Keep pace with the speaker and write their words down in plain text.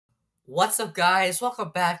What's up, guys? Welcome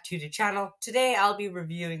back to the channel. Today I'll be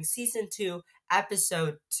reviewing Season 2,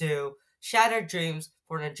 Episode 2, Shattered Dreams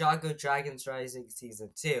for Ninjago Dragons Rising Season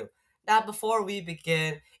 2. Now, before we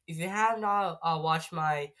begin, if you have not watched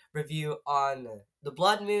my review on the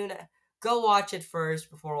Blood Moon, go watch it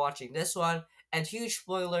first before watching this one. And huge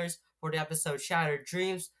spoilers for the episode Shattered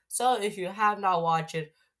Dreams. So if you have not watched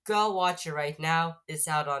it, go watch it right now. It's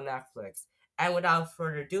out on Netflix. And without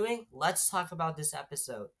further ado, let's talk about this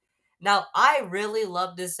episode. Now, I really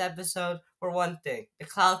love this episode for one thing, the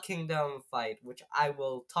Cloud Kingdom fight, which I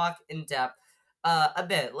will talk in depth a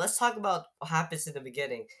bit. Let's talk about what happens in the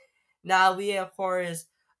beginning. Now, we, of course,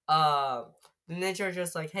 uh, the ninja are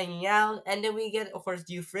just like hanging out, and then we get, of course,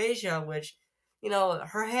 Euphrasia, which,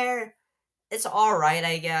 her hair, it's alright,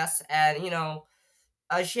 I guess, and,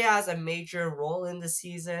 she has a major role in the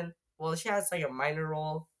season. Well, she has like a minor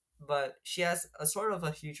role, but she has a sort of a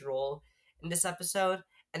huge role in this episode.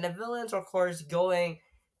 And the villains, of course, going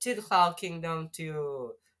to the Cloud Kingdom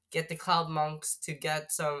to get the Cloud Monks to get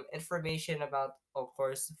some information about, of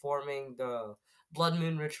course, forming the Blood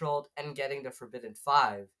Moon Ritual and getting the Forbidden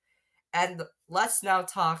Five. And let's now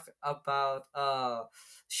talk about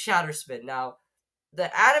Shatter Spin. Now, the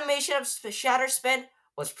animation of Shatter Spin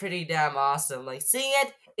was pretty damn awesome. Like seeing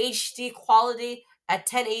it HD quality at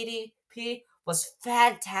 1080p was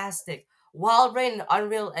fantastic. WildBrain and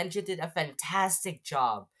Unreal Engine did a fantastic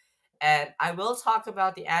job. And I will talk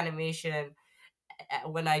about the animation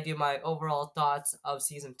when I do my overall thoughts of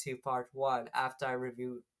season 2 part 1 after I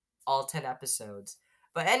review all 10 episodes.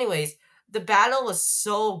 But anyways, the battle was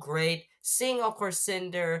so great. Seeing, of course,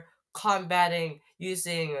 Cinder combating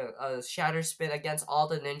using a shatter spin against all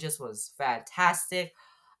the ninjas was fantastic.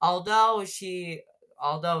 Although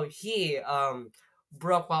although he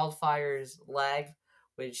broke Wildfire's leg,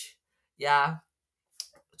 which, yeah,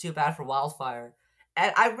 too bad for Wildfire.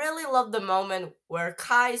 And I really love the moment where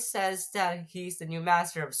Kai says that he's the new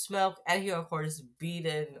master of smoke, and he, of course,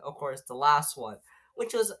 beaten, of course, the last one,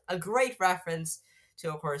 which was a great reference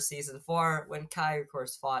to, of course, season 4 when Kai, of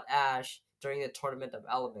course, fought Ash during the Tournament of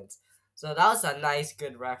Elements. So that was a nice,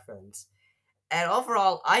 good reference. And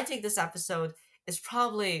overall, I think this episode is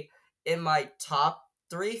probably in my top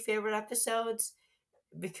 3 favorite episodes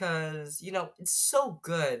because it's so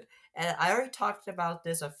good. And I already talked about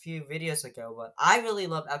this a few videos ago, but I really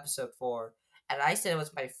love episode 4, and I said it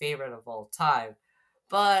was my favorite of all time.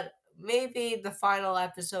 But maybe the final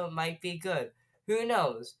episode might be good. Who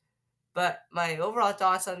knows? But my overall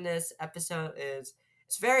thoughts on this episode is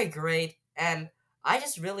it's very great, and I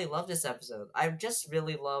just really love this episode. I just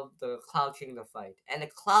really love the Cloud Kingdom fight, and the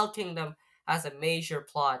Cloud Kingdom has a major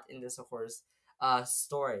plot in this, of course,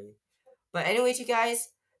 story. But anyways, you guys,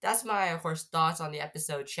 that's my, of course, thoughts on the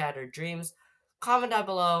episode Shattered Dreams. Comment down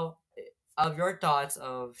below of your thoughts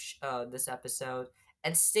of this episode.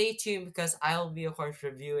 And stay tuned because I'll be, of course,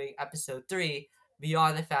 reviewing episode 3,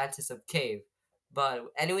 Beyond the Phantasm Cave. But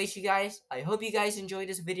anyways, you guys, I hope you guys enjoyed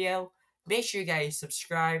this video. Make sure you guys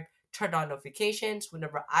subscribe, turn on notifications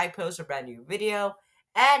whenever I post a brand new video.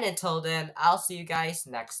 And until then, I'll see you guys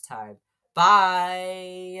next time.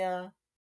 Bye!